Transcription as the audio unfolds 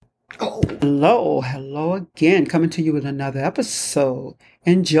go. Hello again. Coming to you with another episode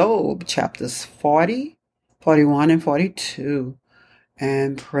in Job, chapters 40, 41, and 42.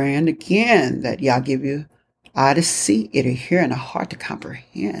 And praying again that Yah give you eye to see, ear to hear, and a heart to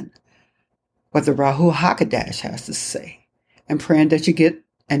comprehend what the Rahu Hakadash has to say. And praying that you get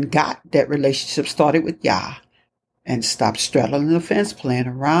and got that relationship started with Yah. And stop straddling the fence, playing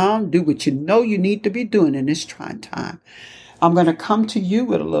around. Do what you know you need to be doing in this trying time. I'm going to come to you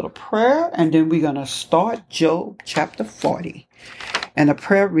with a little prayer, and then we're going to start Job chapter 40. And the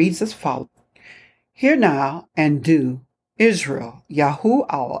prayer reads as follows. Hear now and do, Israel, Yahu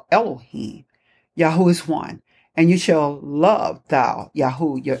our Elohim. Yahu is one. And you shall love thou,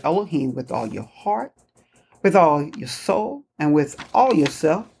 Yahu, your Elohim, with all your heart, with all your soul, and with all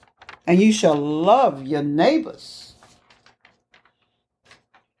yourself. And you shall love your neighbors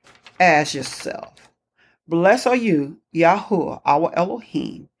as yourself. Blessed are you, Yahuwah, our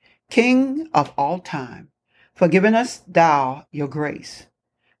Elohim, King of all time, for giving us thou your grace.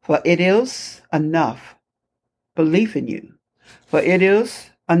 For it is enough belief in you. For it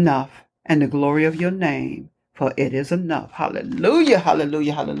is enough, and the glory of your name. For it is enough. Hallelujah,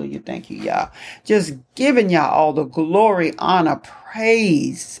 hallelujah, hallelujah. Thank you, Yah. Just giving Yah all the glory, honor,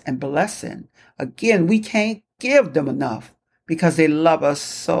 praise, and blessing. Again, we can't give them enough because they love us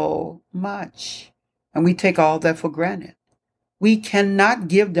so much. And we take all that for granted. We cannot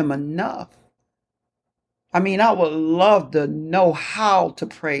give them enough. I mean, I would love to know how to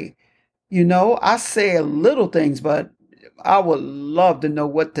pray. You know, I say little things, but I would love to know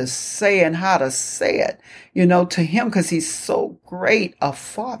what to say and how to say it, to him, because he's so great a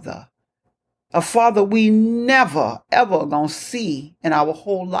father. A father we never, ever gonna see in our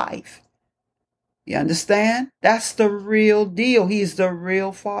whole life. You understand? That's the real deal. He's the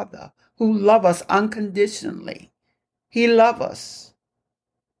real father who loves us unconditionally. He loves us.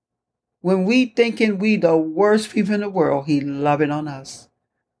 When we thinking we the worst people in the world, he loving on us.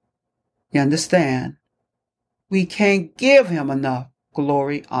 You understand? We can't give him enough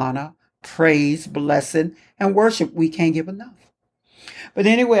glory, honor, praise, blessing, and worship. We can't give enough. But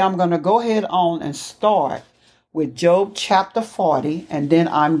anyway, I'm going to go ahead on and start with Job chapter 40, and then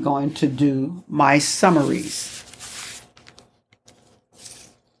I'm going to do my summaries.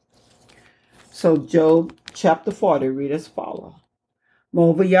 So Job chapter 40 read as follows.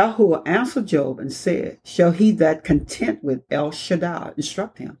 Moreover, Yahuwah answered Job and said, Shall he that content with El Shaddai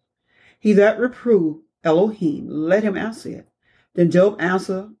instruct him? He that reprove Elohim, let him answer it. Then Job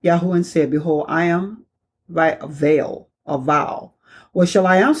answered Yahuwah and said, Behold, I am a vow. What shall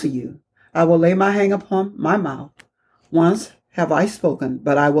I answer you? I will lay my hand upon my mouth. Once have I spoken,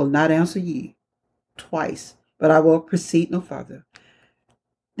 but I will not answer ye. Twice, but I will proceed no further.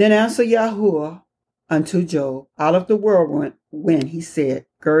 Then answered Yahuwah unto Job out of the whirlwind when he said,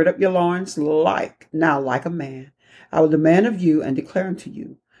 Gird up your loins like a man. I will demand of you and declare unto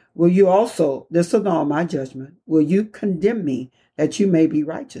you. Will you also disannul my judgment? Will you condemn me that you may be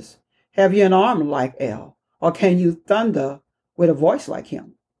righteous? Have you an arm like El? Or can you thunder with a voice like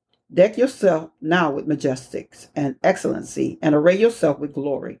him? Deck yourself now with majestics and excellency, and array yourself with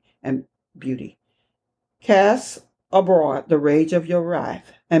glory and beauty. Cast abroad the rage of your wrath,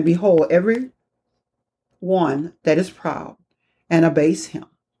 and behold every one that is proud, and abase him.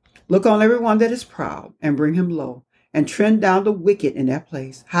 Look on every one that is proud, and bring him low, and trend down the wicked in their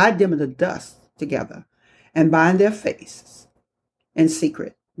place. Hide them in the dust together, and bind their faces in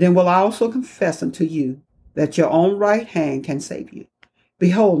secret. Then will I also confess unto you that your own right hand can save you.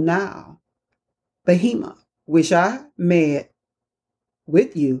 Behold now, Behemoth, which I made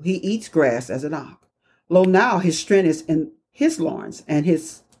with you, he eats grass as an ox. Lo now, his strength is in his loins, and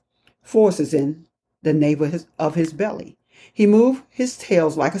his force is in the navel of his belly. He moved his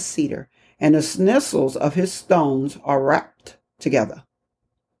tails like a cedar, and the snistles of his stones are wrapped together.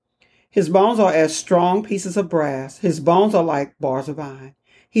 His bones are as strong pieces of brass. His bones are like bars of iron.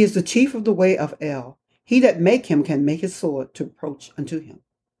 He is the chief of the way of El. He that make him can make his sword to approach unto him.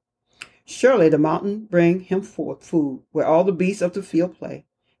 Surely the mountain bring him forth food, where all the beasts of the field play.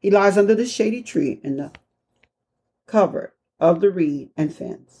 He lies under the shady tree in the covert of the reed and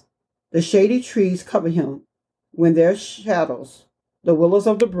fence. The shady trees cover him when their shadows, the willows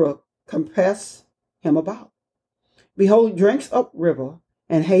of the brook, compass him about. Behold, he drinks up river,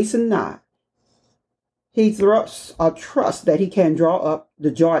 and hasten not. He thrusts or trusts that he can draw up the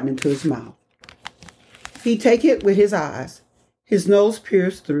Jordan into his mouth. He take it with his eyes, his nose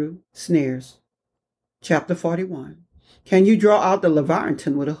pierced through snares. Chapter 41. Can you draw out the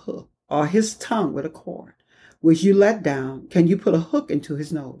Leviathan with a hook, or his tongue with a cord, which you let down? Can you put a hook into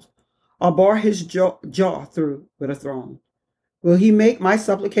his nose, or bar his jaw through with a thorn? Will he make my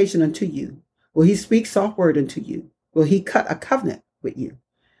supplication unto you? Will he speak soft word unto you? Will he cut a covenant with you?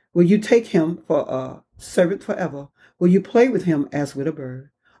 Will you take him for a servant forever? Will you play with him as with a bird?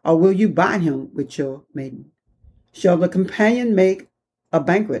 Or will you bind him with your maiden? Shall the companion make a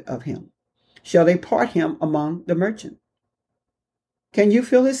banquet of him? Shall they part him among the merchant? Can you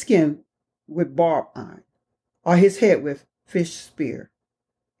fill his skin with barbed iron, or his head with fish spear?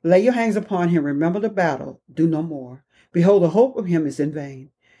 Lay your hands upon him, remember the battle, do no more. Behold, the hope of him is in vain.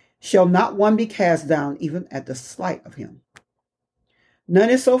 Shall not one be cast down even at the slight of him? None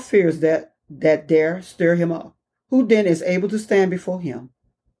is so fierce that dare stir him up. Who then is able to stand before him?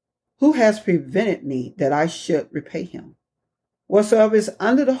 Who has prevented me that I should repay him? Whatsoever is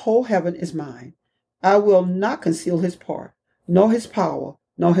under the whole heaven is mine. I will not conceal his part, nor his power,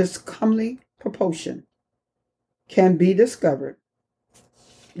 nor his comely proportion can be discovered.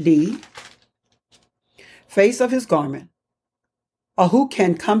 The face of his garment, or who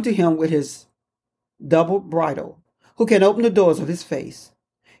can come to him with his double bridle? Who can open the doors of his face?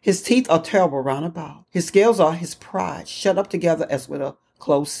 His teeth are terrible round about. His scales are his pride, shut up together as with a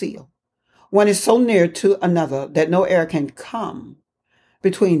closed seal. One is so near to another that no air can come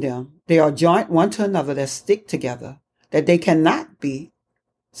between them. They are joined one to another that stick together, that they cannot be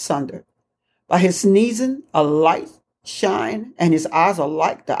sundered. By his sneezing a light shine, and his eyes are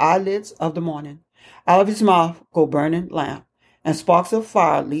like the eyelids of the morning. Out of his mouth go burning lamp, and sparks of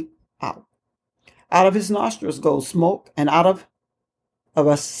fire leap out. Out of his nostrils goes smoke, and out of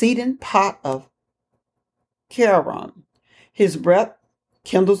a seething pot of Charon. His breath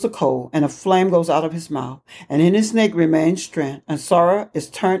kindles the coal, and a flame goes out of his mouth, and in his neck remains strength, and sorrow is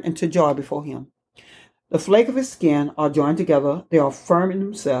turned into joy before him. The flake of his skin are joined together, they are firm in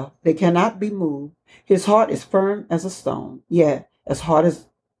themselves, they cannot be moved. His heart is firm as a stone, yet as hard as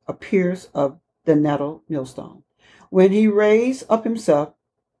appears of the nettle millstone. When he raised up himself,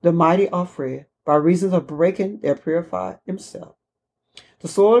 the mighty are fled, by reason of breaking their purified himself. The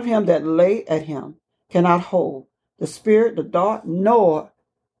sword of him that lay at him cannot hold, the spirit, the dart, nor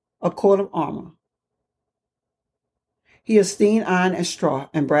a cord of armor. He esteemed iron as straw,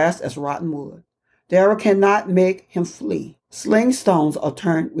 and brass as rotten wood. The arrow cannot make him flee. Sling stones are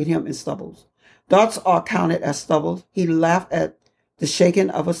turned with him in stubbles. Darts are counted as stubbles. He laughed at the shaking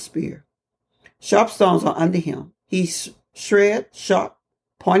of a spear. Sharp stones are under him. He shred sharp,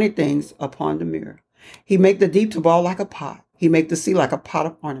 pointed things upon the mirror. He make the deep to ball like a pot. He make the sea like a pot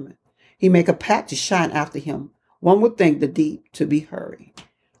of ornament. He make a path to shine after him. One would think the deep to be hurried.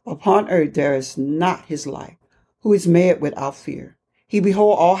 Upon earth there is not his like, who is made without fear. He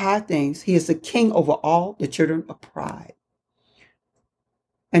behold all high things. He is the king over all the children of pride.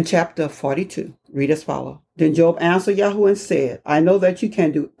 And chapter 42, read as follows. Then Job answered Yahweh and said, I know that you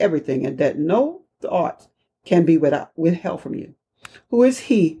can do everything, and that no thought can be withheld from you. Who is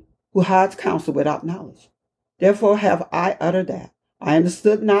he who hides counsel without knowledge? Therefore have I uttered that. I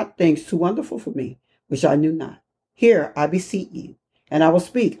understood not things too wonderful for me, which I knew not. Hear, I beseech you, and I will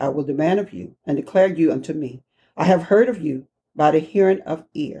speak. I will demand of you, and declare you unto me. I have heard of you by the hearing of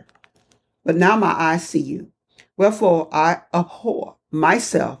ear, but now my eyes see you. Wherefore I abhor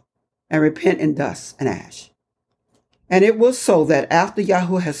myself and repent in dust and ash. And it was so that after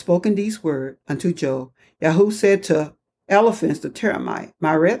Yahweh had spoken these words unto Job, Yahweh said to Eliphaz the Temanite,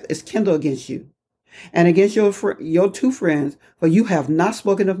 my wrath is kindled against you, and against your two friends, for you have not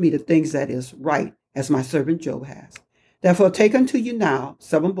spoken of me the things that is right, as my servant Job has. Therefore take unto you now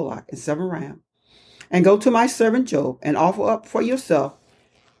 7 bullocks and 7 rams, and go to my servant Job, and offer up for yourself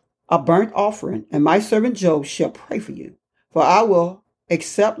a burnt offering, and my servant Job shall pray for you. For I will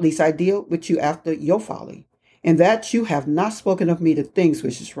accept, lest I deal with you after your folly, and that you have not spoken of me the things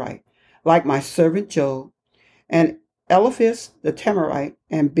which is right, like my servant Job. And Eliphaz the Temanite,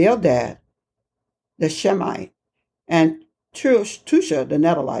 and Bildad the Shemite, and Tusha the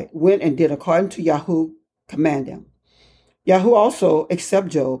Netherite went and did according to Yahweh command them. Yahweh also accept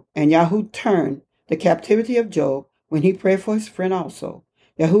Job, and Yahweh turned the captivity of Job when he prayed for his friend also.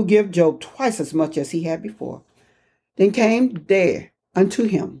 Yahweh gave Job twice as much as he had before. Then came there unto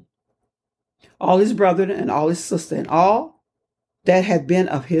him all his brethren and all his sister and all that had been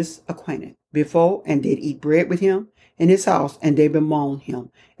of his acquaintance before, and did eat bread with him in his house, and they bemoaned him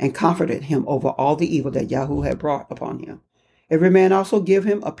and comforted him over all the evil that Yahweh had brought upon him. Every man also gave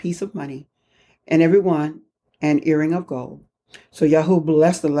him a piece of money, and every one an earring of gold. So Yahweh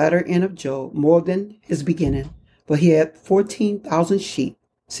blessed the latter end of Job more than his beginning, for he had 14,000 sheep,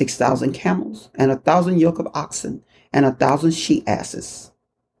 6,000 camels, and 1,000 yoke of oxen, and 1,000 she-asses.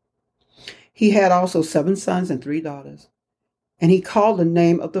 He had also 7 sons and 3 daughters. And he called the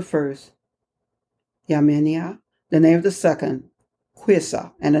name of the first Yaminiah, the name of the second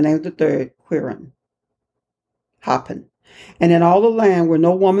Quisa, and the name of the third, Quirin, Hoppin. And in all the land were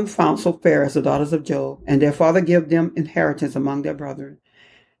no woman found so fair as the daughters of Job, and their father gave them inheritance among their brethren.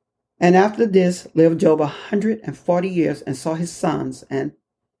 And after this lived Job 140 years, and saw his sons and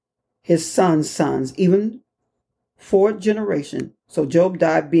his sons' sons, even fourth generation. So Job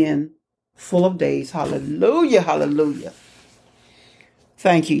died being full of days. Hallelujah, hallelujah.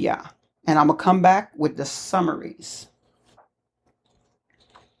 Thank you, Yah. And I'm going to come back with the summaries.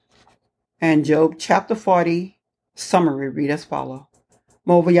 And Job chapter 40, summary read as follows.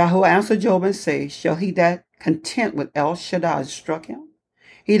 Moreover, Yahweh answered Job and said, Shall he that content with El Shaddai instruct him?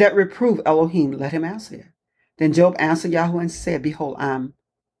 He that reprove Elohim, let him answer. Then Job answered Yahweh and said, Behold, I am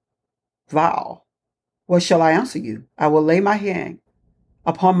vile. What shall I answer you? I will lay my hand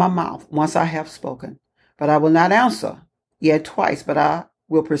upon my mouth once I have spoken. But I will not answer, yet twice, but I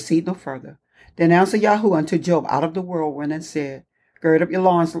will proceed no further. Then answered Yahweh unto Job out of the whirlwind and said, Gird up your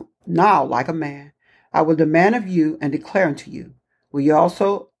loins now like a man. I will demand of you and declare unto you. Will you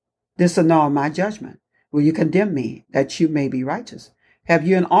also disannul my judgment? Will you condemn me, that you may be righteous? Have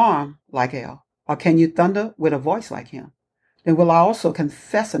you an arm like El, or can you thunder with a voice like him? Then will I also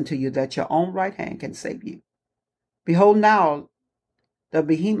confess unto you that your own right hand can save you. Behold now the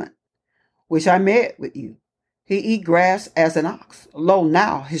behemoth, which I made with you. He eat grass as an ox. Lo,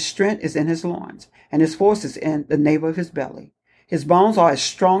 now his strength is in his loins, and his force is in the navel of his belly. His bones are as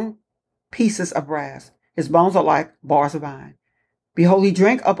strong pieces of brass. His bones are like bars of iron. Behold, he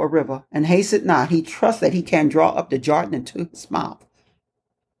drank up a river, and hasted not. He trusts that he can draw up the Jordan into his mouth.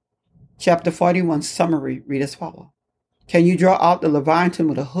 Chapter 41 summary read as follows. Can you draw out the Leviathan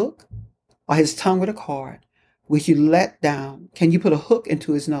with a hook, or his tongue with a cord, which you let down? Can you put a hook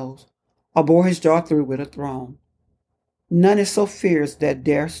into his nose, or bore his jaw through with a thorn? None is so fierce that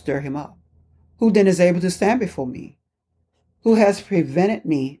dare stir him up. Who then is able to stand before me? Who has prevented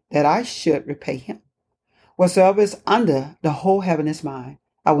me that I should repay him? Whatsoever is under the whole heaven is mine.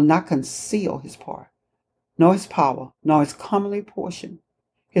 I will not conceal his part, nor his power, nor his comely portion.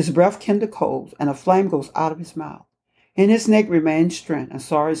 His breath kindle coals, and a flame goes out of his mouth. In his neck remains strength, and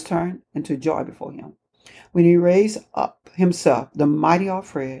sorrow is turned into joy before him. When he raised up himself, the mighty are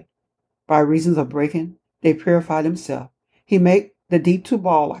afraid. By reasons of breaking, they purify themselves. He make the deep to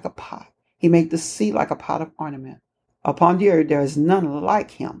ball like a pot. He make the sea like a pot of ornament. Upon the earth there is none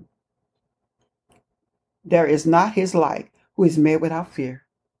like him. There is not his like, who is made without fear.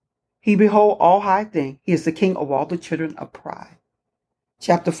 He behold all high things. He is the king of all the children of pride.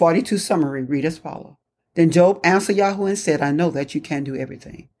 Chapter 42 summary read as follows. Then Job answered Yahweh and said, I know that you can do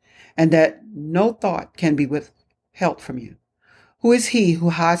everything, and that no thought can be withheld from you. Who is he who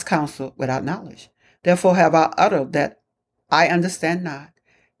hides counsel without knowledge? Therefore have I uttered that I understand not,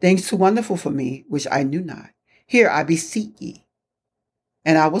 things too wonderful for me, which I knew not. Here I beseech ye,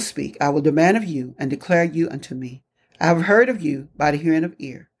 and I will speak. I will demand of you, and declare you unto me. I have heard of you by the hearing of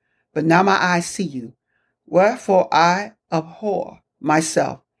ear, but now my eyes see you. Wherefore I abhor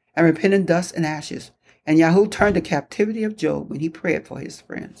myself, and repent in dust and ashes. And Yahweh turned the captivity of Job when he prayed for his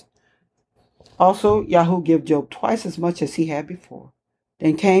friends. Also Yahweh gave Job twice as much as he had before.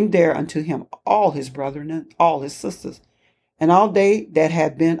 Then came there unto him all his brethren and all his sisters, and all they that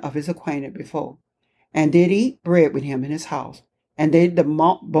had been of his acquaintance before, and did eat bread with him in his house. And they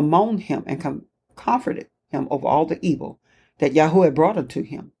bemoaned him and comforted him of all the evil that Yahweh had brought unto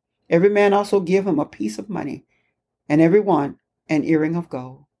him. Every man also gave him a piece of money, and every one an earring of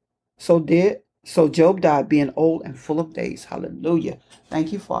gold. So Job died being old and full of days. Hallelujah.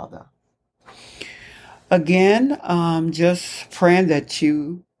 Thank you, Father. Again, just praying that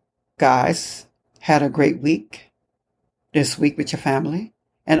you guys had a great week this week with your family,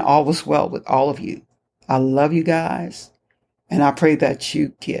 and all was well with all of you. I love you guys, and I pray that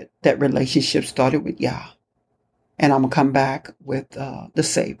you get that relationship started with Yah. And I'm going to come back with the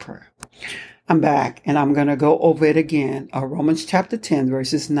save prayer. I'm back, and I'm going to go over it again. Romans chapter 10,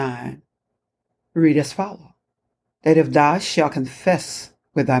 verses 9. Read as follows. That if thou shalt confess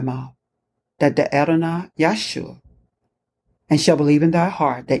with thy mouth that the Adonai Yahshua, and shall believe in thy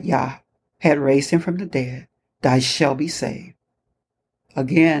heart that Yah had raised him from the dead, thou shalt be saved.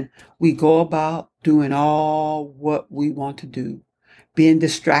 Again, we go about doing all what we want to do, being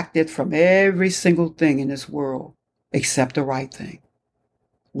distracted from every single thing in this world except the right thing.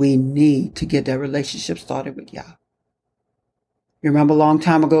 We need to get that relationship started with Yah. You remember a long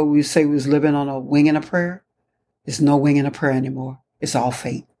time ago we say we was living on a wing and a prayer? There's no wing and a prayer anymore. It's all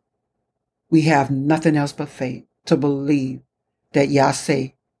faith. We have nothing else but faith to believe that Yah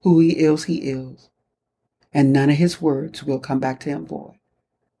say who he is, and none of his words will come back to him void.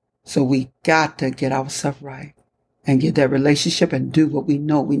 So we got to get ourselves right. and get that relationship and do what we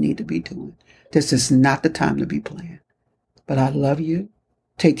know we need to be doing. This is not the time to be playing. But I love you.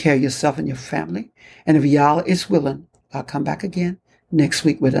 Take care of yourself and your family. And if y'all is willing, I'll come back again next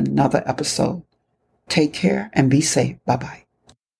week with another episode. Take care and be safe. Bye-bye.